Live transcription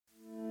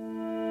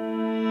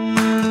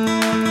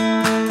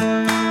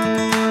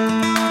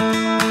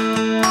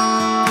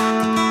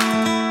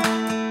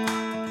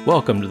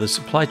Welcome to the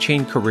Supply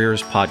Chain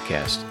Careers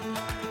Podcast,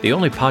 the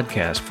only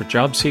podcast for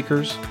job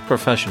seekers,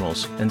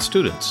 professionals, and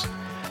students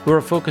who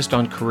are focused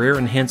on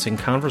career-enhancing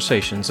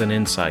conversations and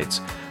insights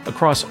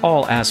across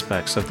all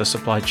aspects of the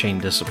supply chain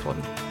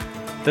discipline.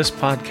 This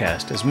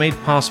podcast is made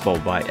possible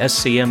by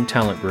SCM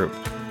Talent Group,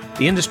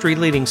 the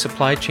industry-leading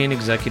supply chain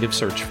executive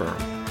search firm.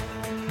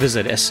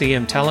 Visit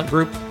SCM Talent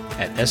Group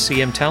at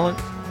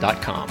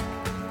scmtalent.com.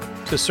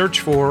 To search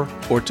for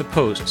or to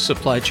post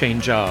supply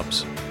chain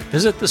jobs,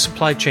 visit the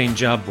Supply Chain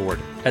Job Board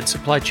at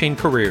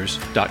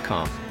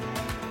supplychaincareers.com.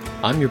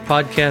 I'm your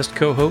podcast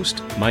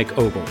co-host, Mike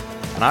Ogle.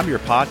 And I'm your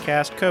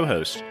podcast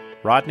co-host,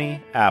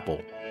 Rodney Apple.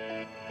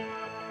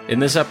 In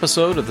this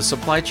episode of the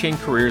Supply Chain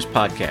Careers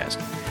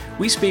Podcast,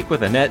 we speak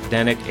with Annette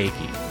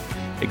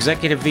Danek,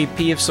 Executive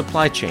VP of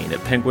Supply Chain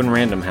at Penguin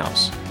Random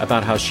House,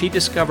 about how she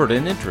discovered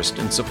an interest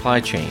in supply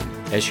chain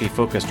as she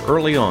focused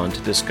early on to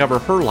discover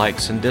her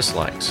likes and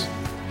dislikes.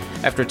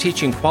 After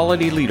teaching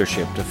quality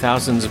leadership to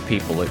thousands of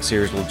people at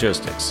Sears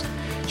Logistics,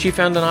 she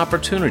found an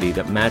opportunity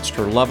that matched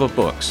her love of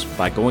books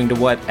by going to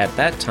what at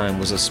that time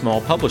was a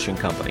small publishing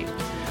company,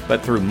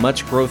 but through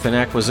much growth and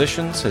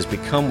acquisitions has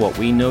become what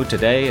we know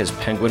today as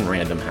Penguin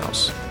Random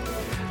House.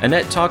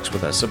 Annette talks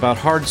with us about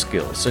hard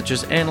skills such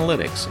as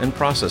analytics and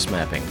process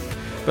mapping,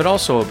 but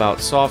also about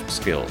soft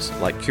skills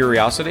like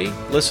curiosity,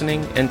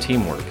 listening, and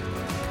teamwork.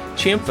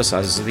 She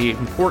emphasizes the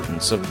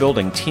importance of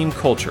building team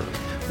culture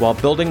while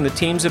building the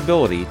team's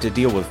ability to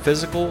deal with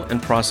physical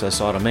and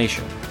process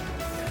automation.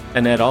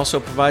 Annette also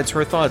provides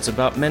her thoughts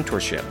about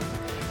mentorship,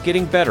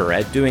 getting better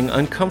at doing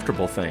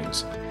uncomfortable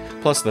things,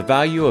 plus the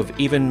value of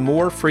even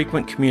more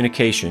frequent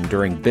communication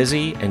during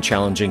busy and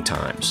challenging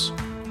times.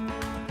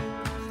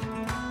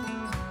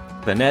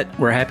 Annette,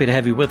 we're happy to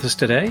have you with us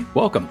today.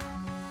 Welcome.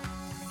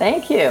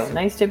 Thank you.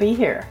 Nice to be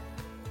here.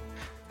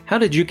 How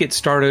did you get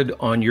started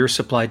on your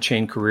supply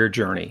chain career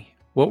journey?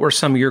 What were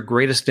some of your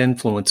greatest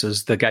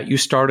influences that got you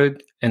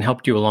started and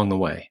helped you along the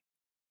way?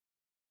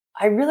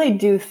 I really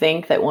do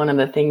think that one of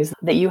the things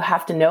that you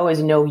have to know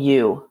is know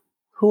you.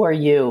 Who are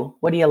you?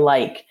 What do you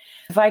like?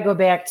 If I go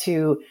back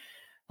to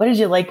what did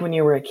you like when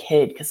you were a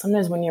kid? Because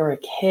sometimes when you were a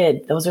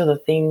kid, those are the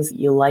things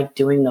you liked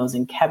doing those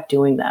and kept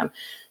doing them.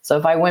 So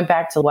if I went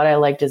back to what I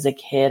liked as a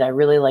kid, I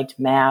really liked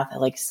math. I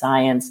liked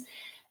science.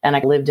 And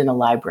I lived in a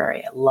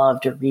library. I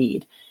loved to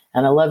read.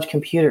 And I loved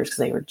computers because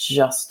they were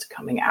just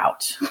coming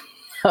out.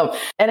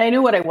 And I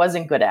knew what I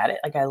wasn't good at it.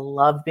 Like I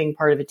loved being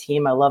part of a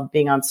team. I loved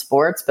being on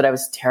sports, but I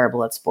was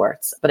terrible at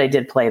sports. But I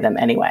did play them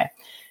anyway.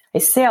 I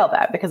say all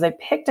that because I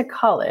picked a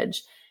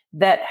college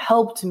that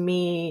helped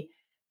me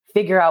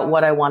figure out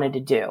what I wanted to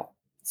do.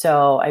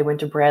 So I went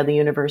to Bradley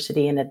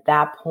University, and at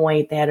that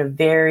point, they had a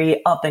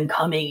very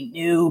up-and-coming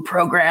new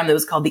program that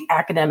was called the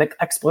Academic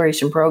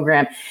Exploration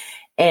Program.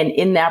 And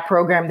in that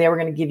program, they were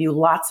going to give you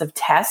lots of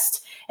tests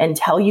and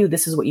tell you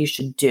this is what you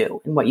should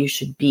do and what you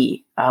should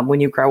be when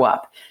you grow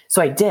up. So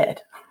I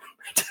did.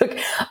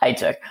 I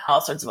took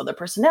all sorts of other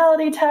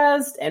personality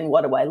tests and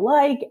what do I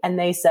like? And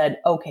they said,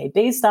 okay,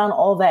 based on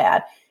all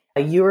that,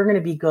 you're going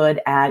to be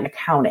good at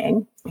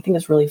accounting. I think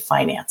it's really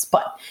finance,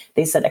 but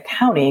they said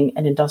accounting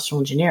and industrial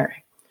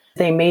engineering.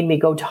 They made me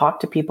go talk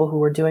to people who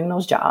were doing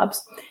those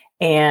jobs,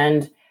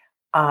 and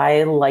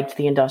I liked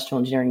the industrial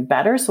engineering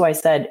better. So I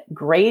said,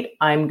 great,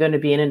 I'm going to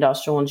be an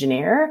industrial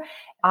engineer.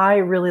 I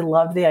really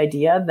loved the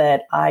idea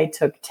that I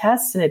took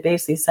tests and it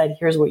basically said,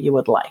 here's what you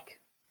would like.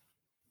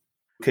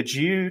 Could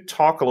you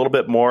talk a little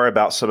bit more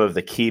about some of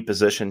the key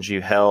positions you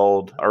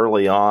held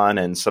early on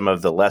and some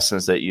of the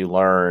lessons that you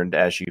learned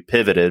as you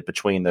pivoted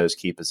between those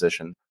key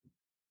positions?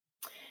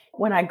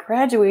 When I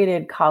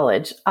graduated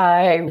college,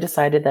 I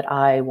decided that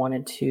I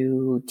wanted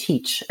to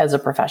teach as a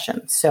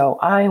profession. So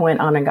I went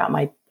on and got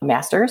my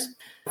master's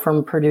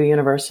from Purdue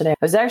University. I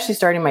was actually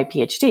starting my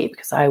PhD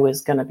because I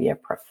was going to be a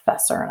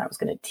professor and I was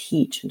going to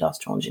teach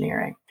industrial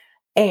engineering.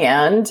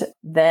 And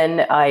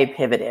then I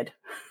pivoted.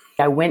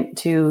 I went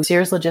to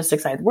Sears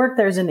Logistics. I had worked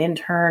there as an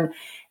intern,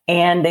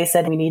 and they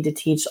said, we need to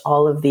teach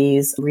all of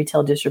these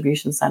retail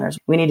distribution centers.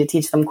 We need to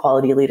teach them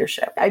quality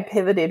leadership. I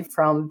pivoted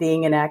from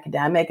being an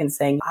academic and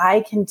saying,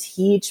 I can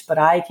teach, but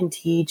I can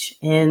teach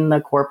in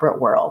the corporate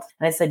world.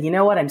 And I said, you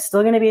know what? I'm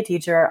still going to be a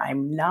teacher.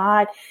 I'm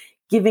not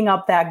giving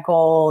up that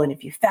goal. And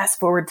if you fast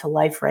forward to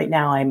life right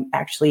now, I'm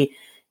actually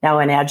now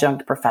an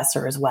adjunct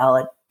professor as well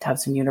at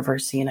Towson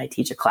University, and I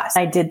teach a class.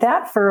 I did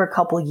that for a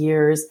couple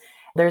years.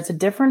 There's a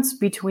difference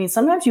between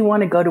sometimes you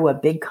want to go to a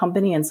big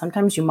company and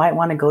sometimes you might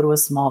want to go to a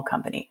small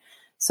company.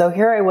 So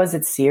here I was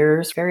at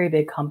Sears, very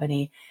big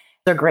company.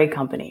 They're a great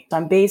company. So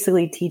I'm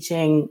basically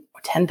teaching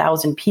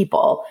 10,000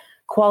 people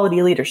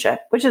quality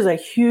leadership, which is a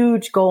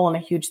huge goal and a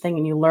huge thing.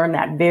 And you learn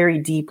that very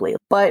deeply.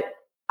 But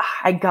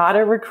I got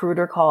a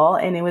recruiter call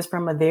and it was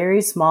from a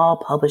very small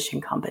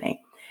publishing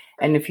company.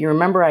 And if you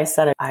remember, I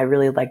said I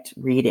really liked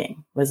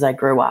reading as I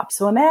grew up.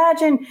 So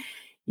imagine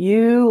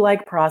you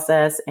like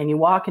process and you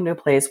walk into a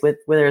place where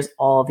there's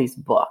all these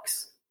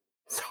books.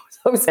 So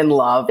I was in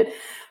love at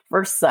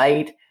first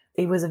sight.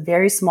 It was a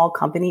very small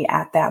company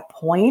at that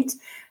point.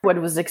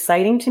 What was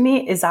exciting to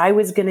me is I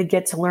was going to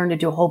get to learn to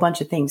do a whole bunch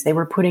of things. They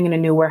were putting in a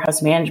new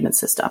warehouse management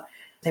system.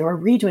 They were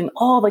redoing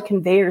all the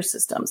conveyor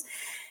systems.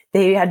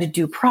 They had to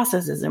do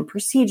processes and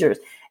procedures.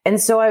 And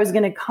so I was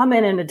going to come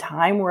in a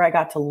time where I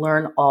got to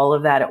learn all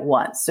of that at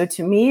once. So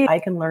to me, I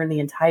can learn the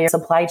entire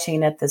supply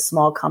chain at this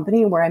small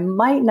company where I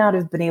might not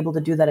have been able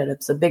to do that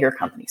at a bigger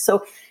company.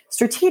 So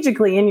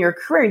strategically in your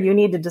career, you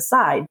need to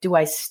decide, do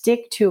I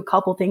stick to a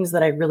couple things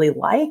that I really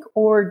like,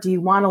 or do you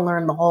want to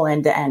learn the whole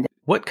end to end?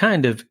 What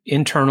kind of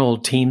internal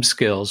team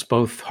skills,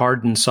 both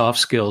hard and soft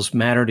skills,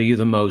 matter to you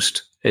the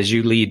most as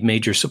you lead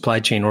major supply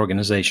chain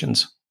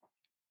organizations?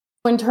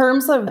 In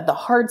terms of the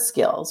hard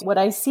skills, what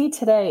I see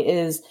today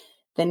is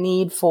the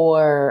need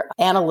for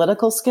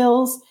analytical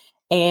skills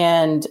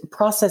and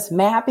process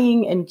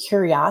mapping and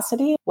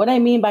curiosity. What I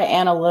mean by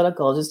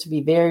analytical, just to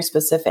be very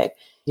specific,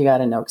 you got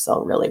to know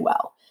Excel really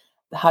well,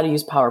 how to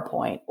use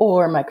PowerPoint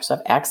or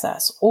Microsoft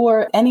Access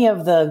or any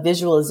of the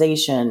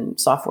visualization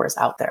softwares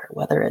out there,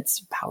 whether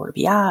it's Power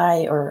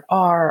BI or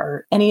R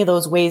or any of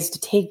those ways to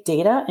take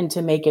data and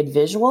to make it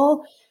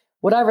visual.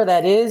 Whatever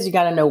that is, you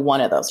got to know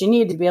one of those. You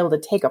need to be able to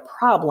take a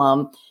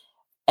problem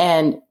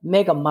and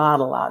make a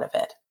model out of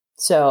it.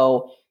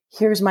 So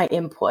here's my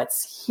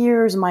inputs,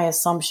 here's my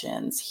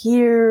assumptions,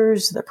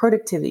 here's the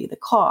productivity, the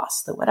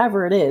cost, the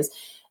whatever it is,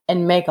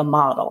 and make a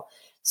model.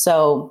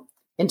 So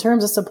in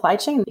terms of supply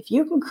chain, if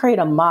you can create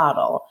a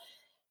model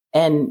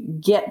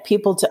and get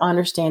people to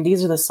understand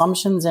these are the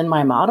assumptions in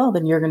my model,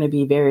 then you're going to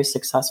be very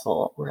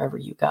successful wherever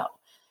you go.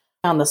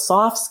 On the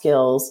soft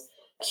skills,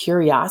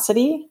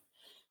 curiosity,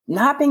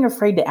 not being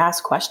afraid to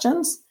ask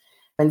questions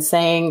and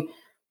saying,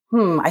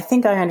 I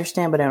think I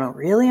understand, but I don't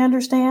really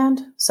understand.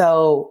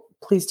 So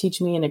please teach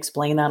me and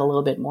explain that a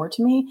little bit more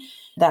to me.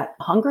 That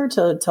hunger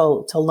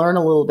to learn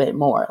a little bit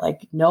more,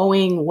 like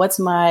knowing what's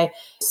my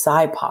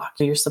SIPOC,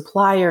 your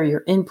supplier,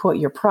 your input,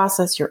 your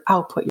process, your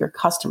output, your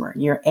customer.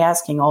 And you're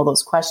asking all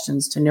those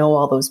questions to know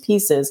all those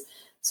pieces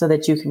so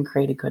that you can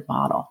create a good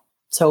model.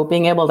 So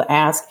being able to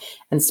ask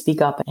and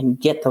speak up and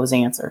get those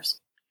answers.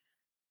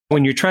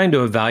 When you're trying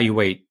to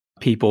evaluate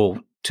people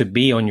to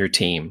be on your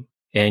team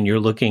and you're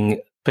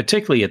looking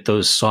particularly at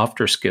those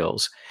softer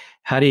skills,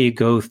 how do you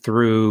go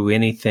through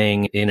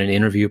anything in an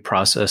interview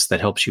process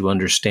that helps you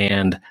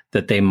understand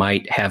that they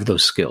might have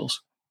those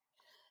skills?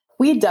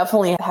 We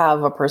definitely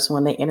have a person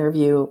when they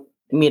interview,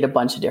 meet a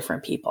bunch of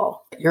different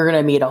people. You're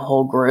going to meet a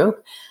whole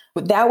group.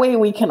 That way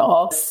we can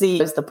all see,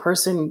 is the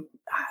person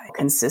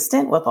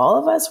consistent with all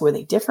of us? Were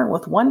they different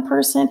with one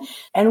person?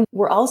 And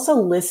we're also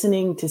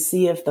listening to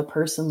see if the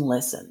person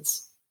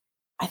listens.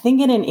 I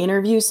think in an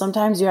interview,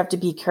 sometimes you have to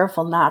be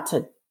careful not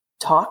to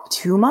talk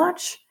too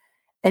much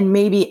and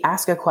maybe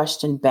ask a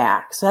question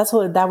back.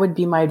 So that would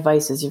be my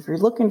advice is if you're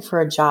looking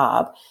for a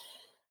job,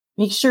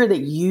 make sure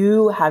that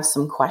you have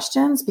some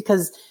questions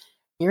because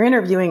you're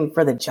interviewing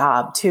for the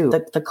job too.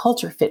 The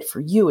culture fit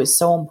for you is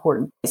so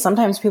important.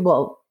 Sometimes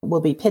people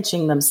will be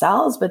pitching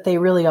themselves, but they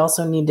really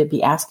also need to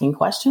be asking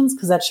questions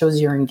because that shows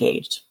you're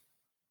engaged.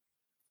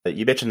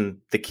 You mentioned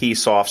the key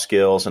soft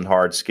skills and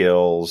hard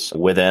skills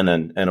within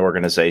an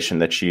organization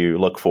that you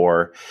look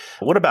for.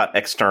 What about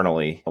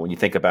externally when you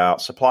think about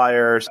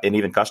suppliers and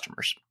even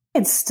customers?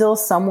 It's still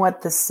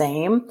somewhat the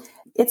same.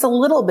 It's a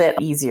little bit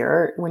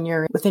easier when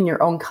you're within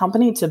your own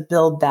company to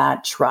build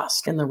that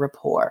trust and the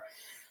rapport.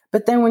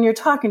 But then when you're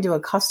talking to a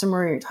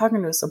customer, you're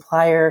talking to a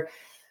supplier,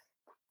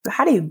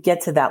 how do you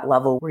get to that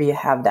level where you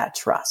have that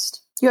trust?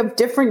 You have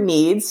different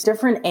needs,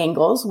 different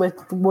angles with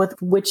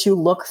which you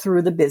look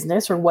through the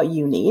business or what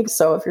you need.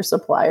 So if your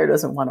supplier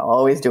doesn't want to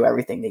always do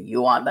everything that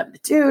you want them to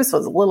do, so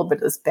it's a little bit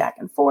of this back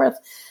and forth.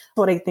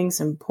 What I think is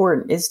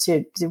important is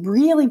to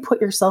really put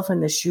yourself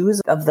in the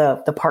shoes of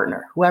the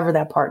partner, whoever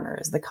that partner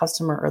is, the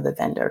customer or the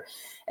vendor.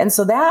 And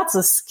so that's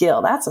a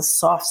skill. That's a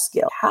soft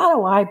skill. How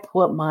do I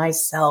put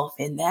myself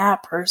in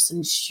that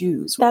person's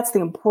shoes? That's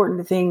the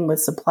important thing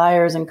with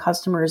suppliers and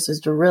customers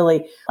is to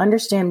really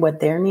understand what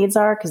their needs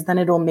are, because then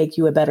it'll make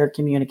you a better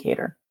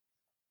communicator.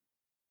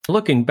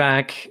 Looking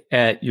back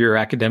at your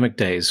academic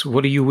days,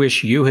 what do you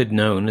wish you had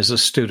known as a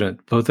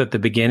student, both at the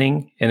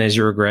beginning and as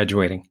you were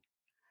graduating?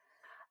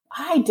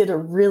 I did a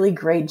really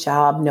great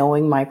job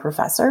knowing my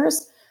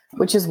professors,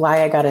 which is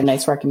why I got a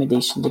nice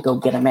recommendation to go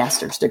get a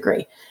master's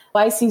degree.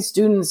 I see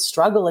students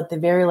struggle at the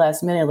very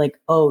last minute, like,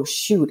 oh,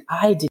 shoot,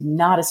 I did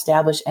not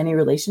establish any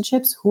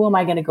relationships. Who am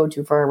I going to go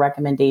to for a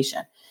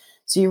recommendation?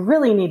 So you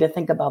really need to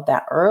think about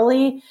that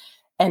early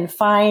and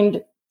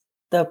find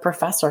the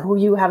professor who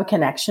you have a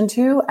connection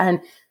to. And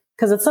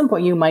because at some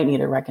point you might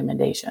need a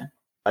recommendation.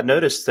 I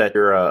noticed that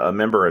you're a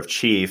member of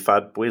Chief.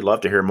 We'd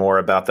love to hear more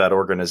about that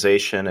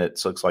organization.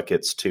 It looks like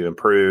it's to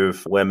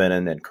improve women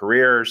and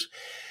careers.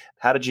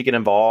 How did you get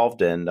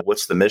involved and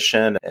what's the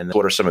mission and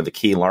what are some of the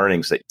key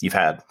learnings that you've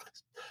had?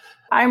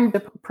 I'm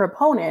the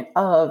proponent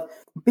of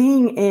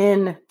being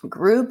in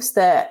groups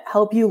that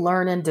help you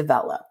learn and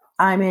develop.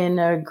 I'm in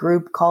a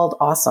group called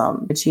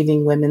Awesome,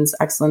 Achieving Women's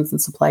Excellence in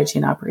Supply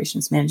Chain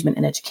Operations Management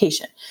and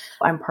Education.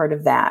 I'm part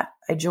of that.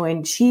 I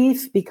joined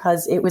Chief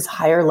because it was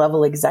higher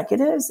level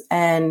executives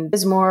and it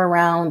was more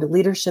around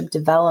leadership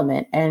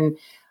development. And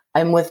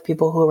I'm with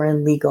people who are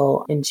in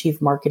legal and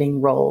chief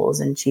marketing roles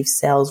and chief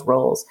sales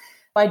roles.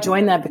 I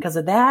joined that because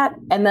of that.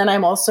 And then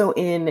I'm also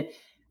in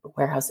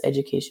Warehouse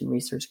Education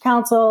Research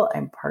Council.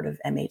 I'm part of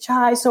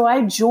MHI. So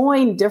I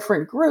joined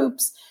different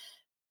groups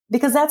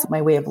because that's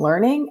my way of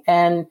learning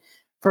and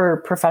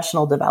for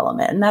professional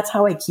development. And that's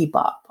how I keep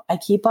up. I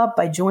keep up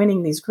by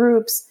joining these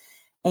groups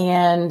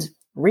and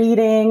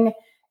reading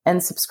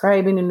and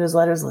subscribing to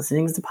newsletters,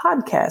 listening to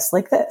podcasts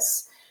like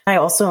this. I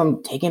also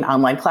am taking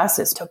online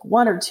classes, took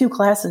 1 or 2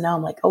 classes, and now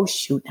I'm like, oh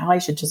shoot, now I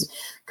should just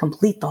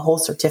complete the whole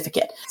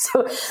certificate.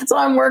 So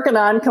I'm working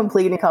on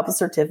completing a couple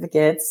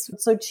certificates.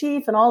 So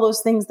Chief and all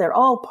those things, they're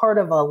all part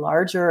of a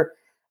larger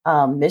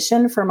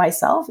mission for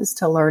myself is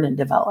to learn and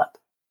develop.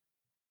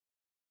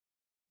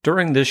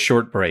 During this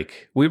short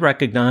break, we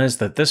recognize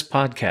that this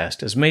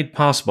podcast is made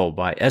possible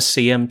by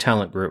SCM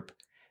Talent Group,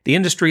 the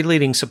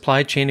industry-leading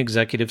supply chain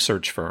executive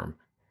search firm.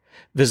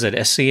 Visit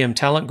SCM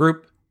Talent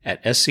Group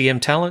at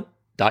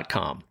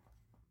scmtalent.com.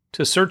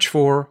 To search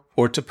for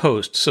or to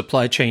post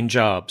supply chain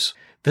jobs,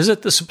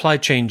 visit the Supply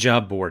Chain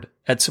Job Board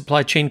at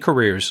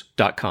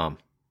supplychaincareers.com.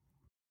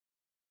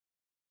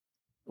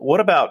 What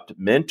about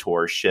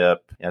mentorship?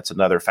 That's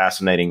another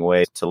fascinating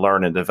way to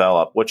learn and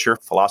develop. What's your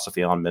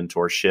philosophy on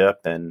mentorship,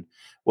 and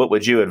what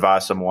would you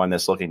advise someone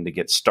that's looking to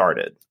get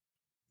started?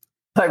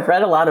 I've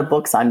read a lot of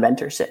books on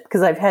mentorship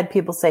because I've had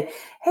people say,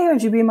 hey,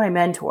 would you be my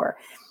mentor?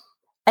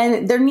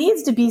 And there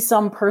needs to be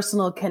some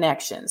personal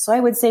connection. So I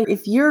would say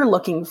if you're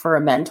looking for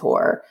a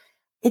mentor,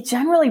 it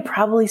generally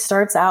probably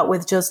starts out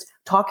with just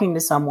talking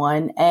to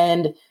someone,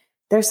 and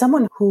there's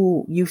someone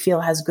who you feel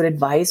has good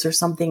advice or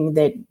something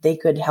that they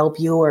could help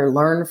you or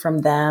learn from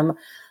them.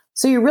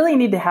 So you really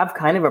need to have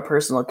kind of a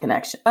personal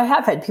connection. I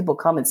have had people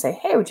come and say,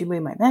 hey, would you be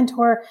my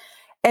mentor?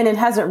 And it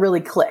hasn't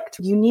really clicked.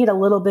 You need a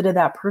little bit of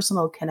that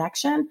personal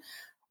connection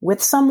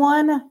with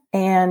someone,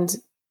 and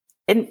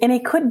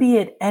it could be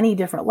at any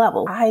different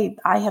level. I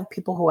have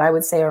people who I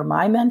would say are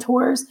my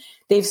mentors.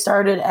 They've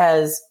started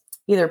as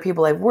either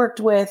people I've worked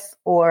with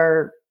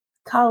or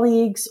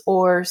colleagues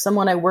or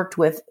someone I worked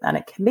with on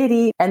a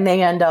committee, and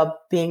they end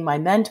up being my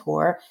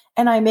mentor.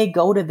 And I may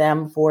go to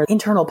them for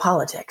internal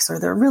politics, or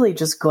they're really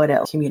just good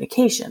at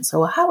communication.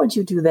 So how would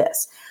you do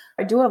this?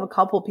 I do have a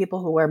couple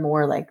people who are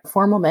more like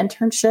formal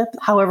mentorship.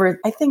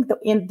 However, I think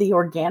the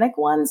organic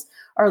ones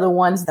are the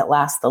ones that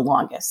last the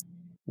longest.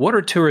 What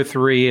are 2 or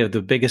 3 of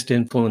the biggest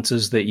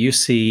influences that you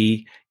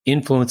see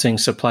influencing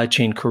supply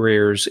chain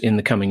careers in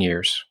the coming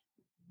years?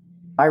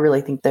 I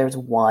really think there's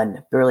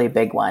one really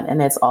big one,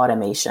 and it's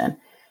automation.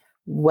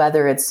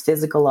 Whether it's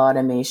physical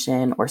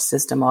automation or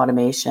system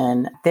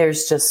automation,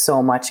 there's just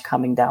so much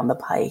coming down the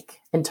pike.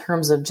 In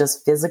terms of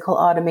just physical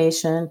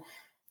automation,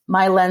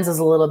 my lens is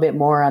a little bit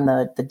more on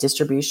the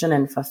distribution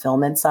and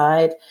fulfillment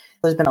side.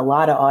 There's been a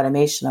lot of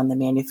automation on the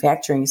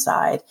manufacturing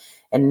side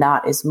and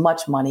not as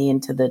much money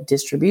into the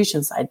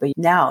distribution side. But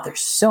now there's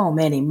so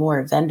many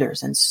more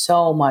vendors and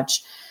so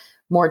much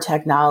more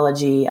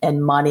technology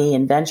and money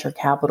and venture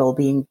capital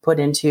being put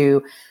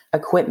into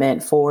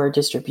equipment for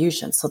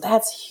distribution. So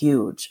that's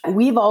huge.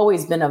 We've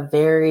always been a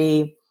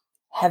very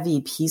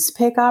heavy piece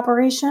pick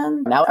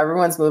operation. Now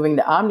everyone's moving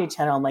to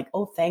omnichannel. I'm like,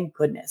 oh, thank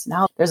goodness.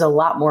 Now there's a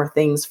lot more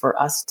things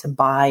for us to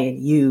buy and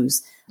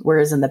use.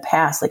 Whereas in the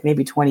past, like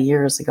maybe 20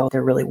 years ago,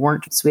 there really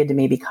weren't. So we had to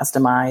maybe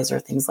customize or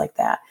things like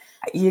that.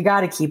 You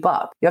got to keep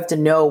up. You have to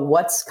know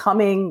what's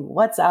coming,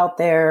 what's out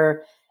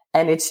there,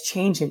 and it's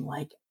changing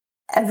like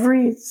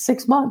every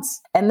 6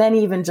 months. And then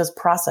even just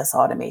process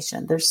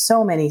automation. There's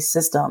so many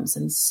systems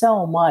and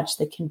so much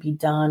that can be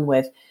done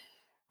with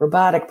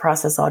robotic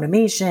process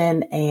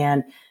automation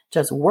and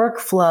just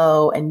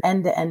workflow and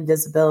end-to-end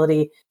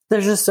visibility.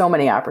 There's just so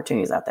many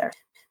opportunities out there.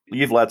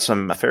 You've led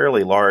some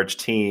fairly large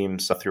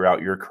teams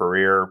throughout your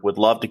career. Would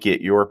love to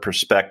get your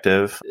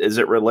perspective as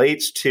it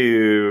relates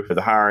to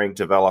the hiring,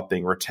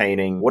 developing,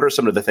 retaining. What are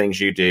some of the things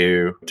you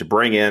do to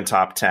bring in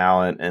top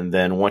talent? And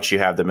then once you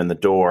have them in the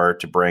door,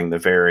 to bring the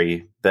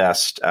very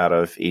best out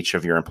of each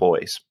of your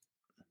employees?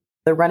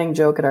 The running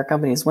joke at our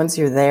company is once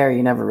you're there,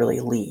 you never really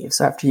leave.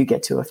 So after you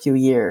get to a few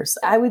years,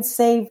 I would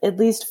say at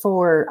least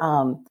for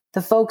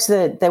the folks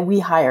that we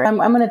hire, I'm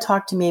going to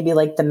talk to maybe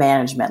like the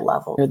management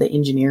level or the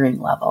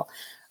engineering level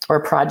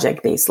or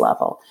project-based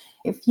level.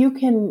 If you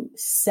can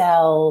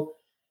sell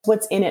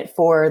what's in it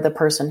for the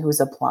person who's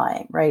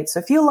applying, right? So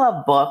if you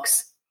love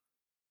books,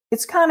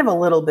 it's kind of a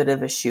little bit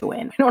of a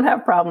shoe-in. I don't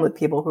have a problem with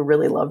people who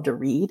really love to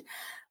read.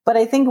 But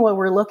I think what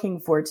we're looking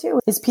for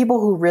too is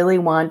people who really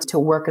want to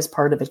work as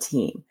part of a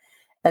team.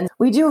 And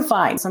we do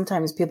find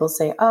sometimes people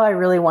say, oh, I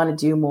really want to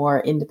do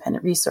more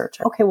independent research.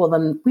 Okay, well,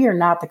 then we are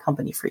not the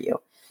company for you.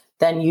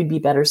 Then you'd be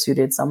better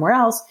suited somewhere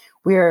else.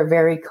 We are a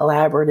very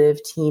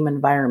collaborative team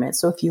environment.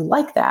 So if you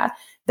like that,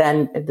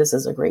 then this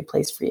is a great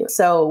place for you.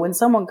 So when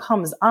someone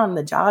comes on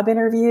the job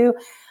interview,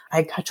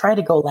 I try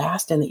to go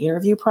last in the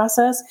interview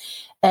process.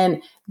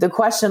 And the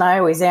question I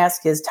always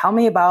ask is, tell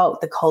me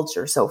about the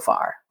culture so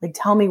far. Like,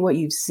 tell me what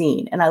you've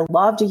seen. And I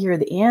love to hear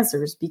the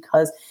answers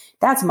because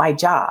that's my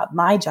job.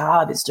 My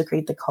job is to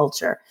create the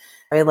culture.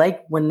 I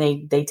like when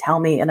they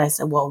tell me and I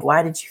said, well,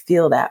 why did you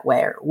feel that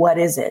way? Or what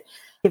is it?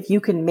 If you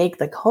can make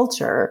the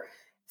culture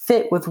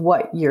fit with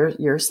what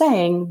you're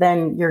saying,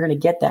 then you're going to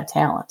get that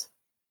talent.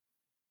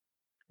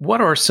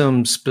 What are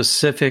some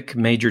specific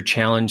major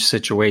challenge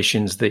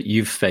situations that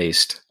you've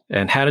faced,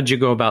 and how did you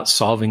go about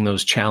solving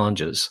those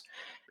challenges?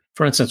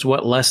 For instance,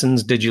 what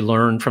lessons did you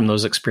learn from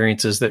those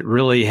experiences that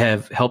really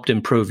have helped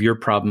improve your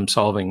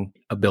problem-solving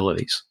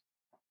abilities?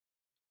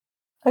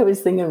 I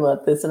was thinking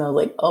about this and I was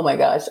like, oh my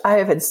gosh, I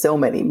have had so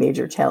many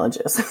major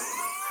challenges.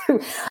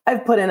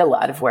 I've put in a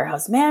lot of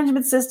warehouse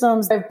management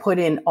systems. I've put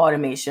in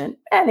automation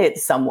and it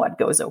somewhat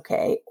goes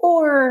okay.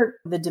 Or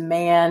the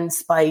demand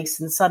spikes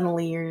and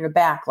suddenly you're in a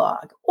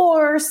backlog.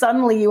 Or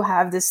suddenly you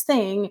have this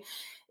thing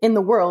in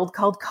the world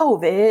called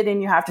COVID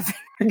and you have to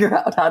figure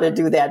out how to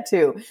do that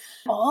too.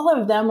 All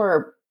of them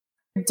are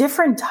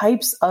different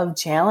types of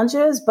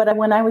challenges. But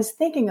when I was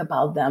thinking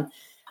about them,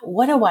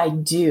 what do I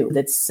do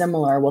that's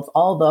similar with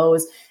all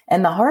those?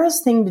 And the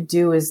hardest thing to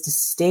do is to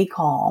stay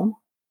calm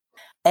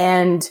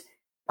and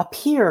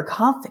appear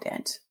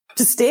confident.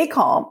 To stay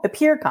calm,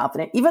 appear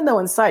confident, even though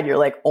inside you're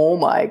like, oh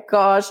my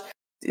gosh,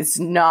 it's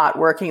not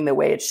working the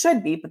way it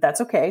should be, but that's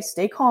okay.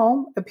 Stay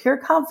calm, appear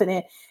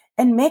confident,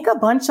 and make a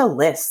bunch of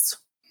lists.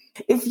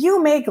 If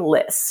you make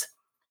lists,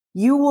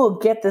 you will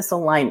get this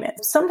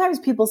alignment. Sometimes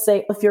people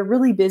say, if you're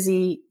really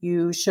busy,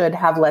 you should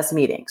have less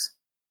meetings.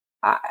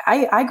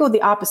 I go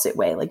the opposite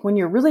way. Like when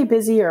you're really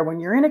busy or when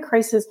you're in a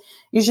crisis,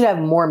 you should have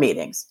more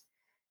meetings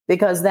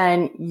because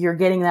then you're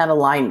getting that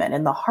alignment.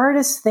 And the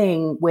hardest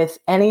thing with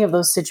any of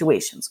those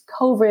situations,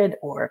 COVID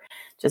or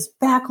just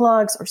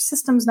backlogs or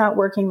systems not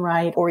working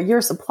right, or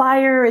your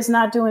supplier is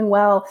not doing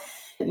well,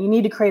 you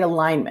need to create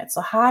alignment. So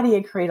how do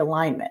you create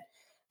alignment?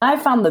 I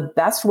found the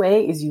best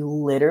way is you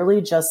literally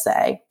just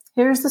say,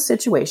 here's the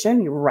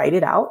situation, you write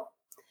it out.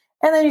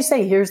 And then you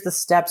say, here's the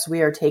steps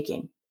we are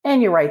taking.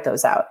 And you write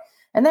those out.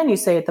 And then you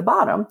say at the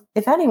bottom,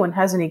 if anyone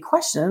has any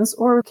questions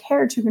or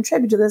care to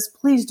contribute to this,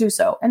 please do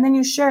so. And then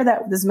you share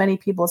that with as many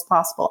people as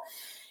possible.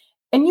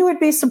 And you would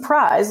be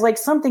surprised, like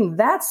something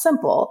that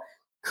simple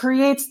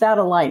creates that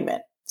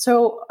alignment.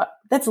 So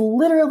that's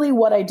literally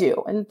what I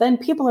do. And then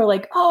people are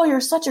like, oh,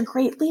 you're such a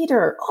great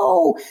leader.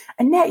 Oh,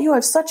 Annette, you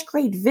have such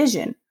great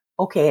vision.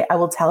 Okay, I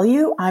will tell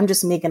you, I'm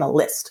just making a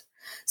list.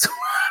 So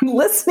I'm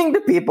listening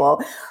to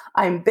people.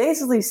 I'm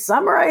basically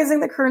summarizing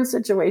the current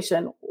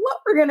situation, what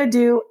we're going to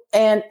do,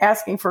 and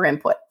asking for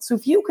input. So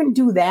if you can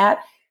do that,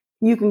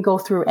 you can go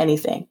through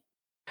anything.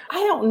 I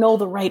don't know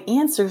the right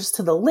answers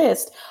to the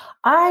list.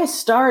 I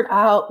start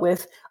out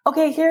with,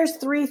 okay, here's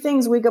 3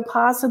 things we could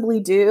possibly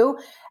do.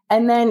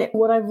 And then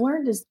what I've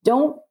learned is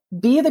don't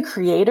be the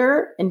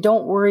creator and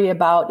don't worry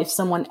about if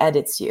someone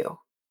edits you.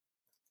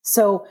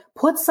 So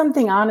put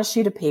something on a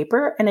sheet of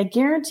paper, and I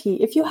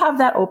guarantee if you have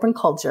that open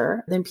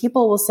culture, then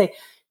people will say,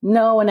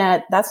 no,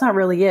 Annette, that's not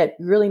really it.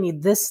 You really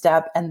need this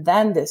step and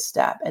then this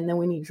step. And then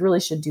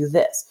really should do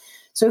this.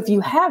 So if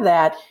you have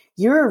that,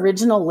 your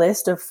original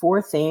list of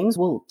 4 things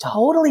will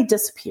totally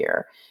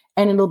disappear.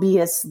 And it'll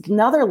be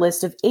another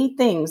list of 8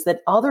 things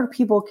that other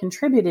people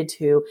contributed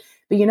to.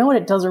 But you know what?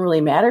 It doesn't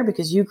really matter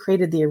because you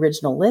created the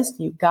original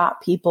list. You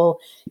got people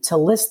to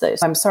list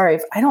this. I'm sorry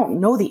if I don't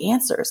know the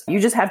answers.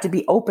 You just have to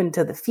be open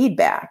to the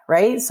feedback,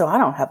 right? So I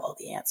don't have all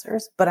the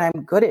answers, but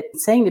I'm good at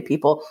saying to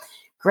people,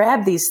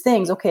 grab these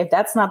things. Okay, if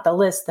that's not the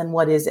list, then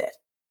what is it?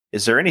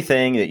 Is there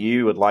anything that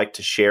you would like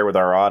to share with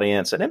our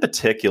audience, and in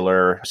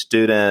particular,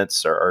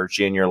 students or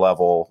junior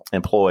level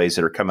employees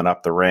that are coming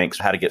up the ranks,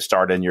 how to get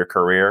started in your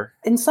career?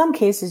 In some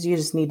cases, you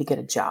just need to get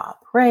a job,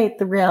 right?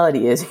 The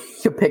reality is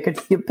you pick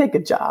a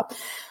job.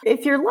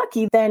 If you're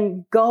lucky,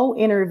 then go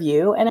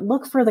interview and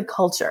look for the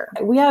culture.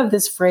 We have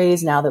this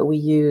phrase now that we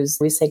use.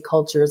 We say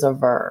culture is a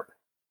verb.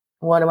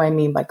 What do I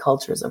mean by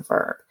culture is a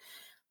verb?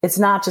 It's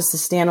not just a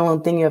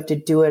standalone thing. You have to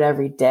do it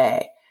every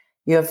day.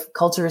 You have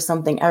culture is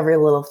something, every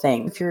little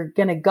thing. If you're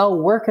going to go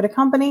work at a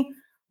company,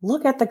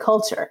 look at the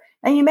culture.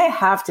 And you may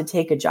have to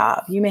take a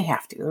job. You may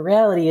have to. The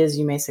reality is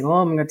you may say, oh,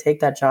 I'm going to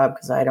take that job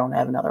because I don't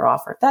have another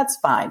offer. That's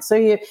fine. So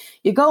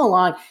you go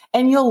along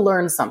and you'll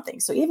learn something.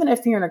 So even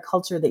if you're in a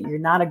culture that you're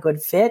not a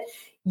good fit,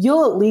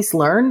 you'll at least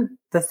learn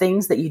the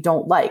things that you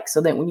don't like.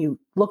 So that when you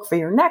look for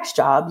your next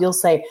job, you'll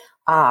say,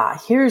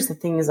 here's the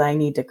things I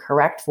need to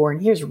correct for. And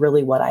here's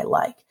really what I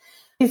like.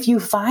 If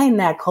you find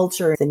that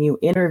culture and you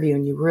interview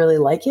and you really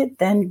like it,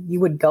 then you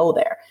would go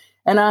there.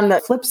 And on the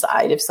flip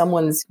side, if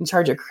someone's in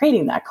charge of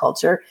creating that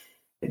culture,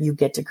 you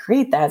get to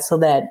create that so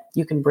that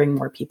you can bring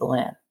more people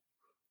in.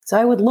 So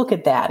I would look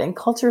at that. And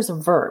culture is a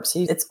verb.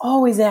 So it's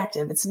always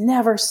active. It's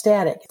never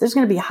static. There's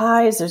going to be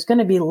highs. There's going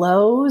to be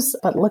lows.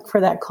 But look for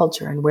that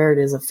culture and where it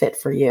is a fit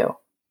for you.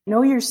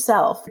 Know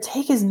yourself.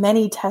 Take as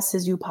many tests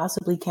as you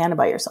possibly can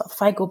about yourself.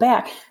 If I go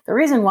back, the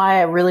reason why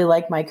I really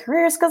like my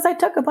career is because I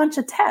took a bunch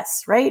of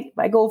tests, right?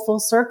 I go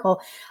full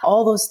circle.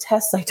 All those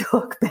tests I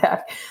took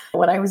back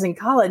when I was in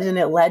college, and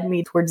it led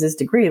me towards this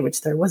degree,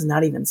 which there was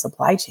not even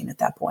supply chain at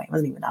that point. It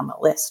wasn't even on the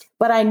list.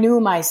 But I knew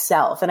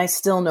myself, and I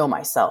still know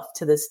myself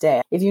to this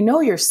day. If you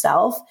know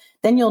yourself,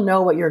 then you'll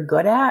know what you're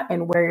good at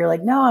and where you're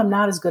like, no, I'm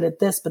not as good at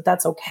this, but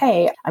that's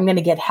okay. I'm going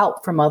to get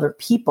help from other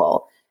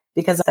people,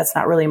 because that's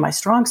not really my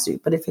strong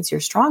suit. But if it's your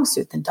strong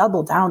suit, then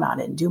double down on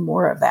it and do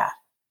more of that.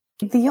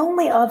 The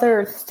only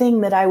other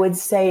thing that I would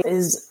say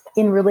is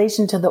in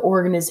relation to the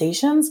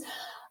organizations,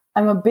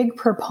 I'm a big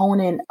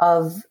proponent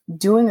of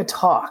doing a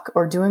talk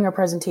or doing a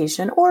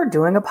presentation or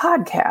doing a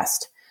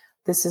podcast.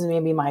 This is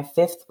maybe my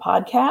 5th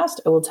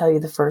podcast. I will tell you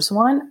the first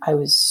one. I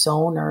was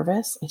so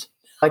nervous.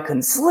 I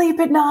couldn't sleep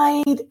at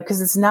night because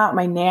it's not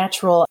my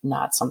natural,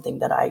 not something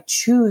that I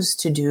choose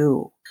to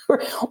do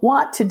or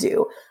want to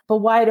do. But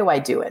why do I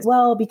do it?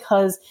 Well,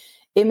 because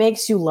it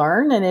makes you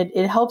learn and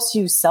it helps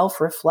you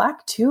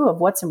self-reflect too of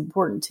what's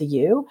important to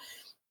you.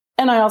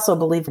 And I also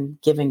believe in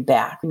giving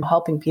back and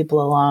helping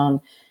people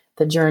along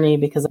the journey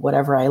because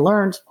whatever I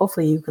learned,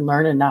 hopefully you can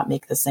learn and not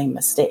make the same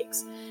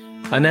mistakes.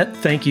 Annette,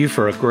 thank you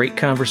for a great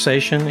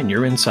conversation and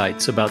your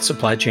insights about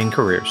supply chain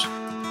careers.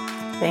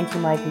 Thank you,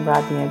 Mike and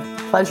Rodney.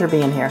 Pleasure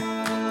being here.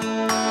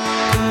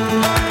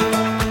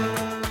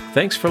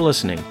 Thanks for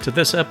listening to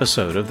this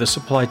episode of the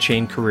Supply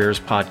Chain Careers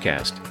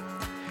Podcast.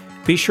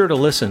 Be sure to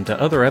listen to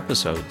other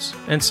episodes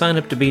and sign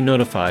up to be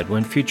notified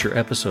when future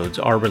episodes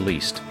are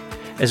released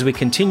as we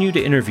continue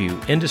to interview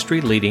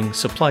industry-leading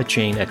supply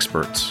chain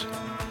experts.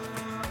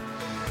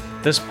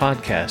 This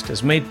podcast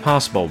is made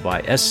possible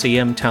by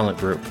SCM Talent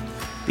Group,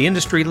 the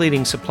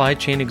industry-leading supply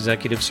chain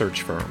executive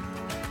search firm.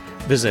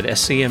 Visit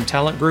SCM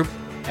Talent Group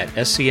at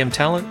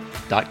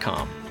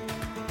scmtalent.com.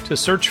 To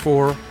search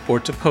for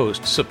or to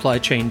post supply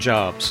chain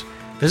jobs,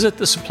 visit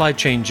the Supply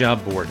Chain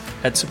Job Board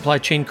at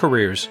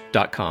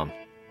supplychaincareers.com.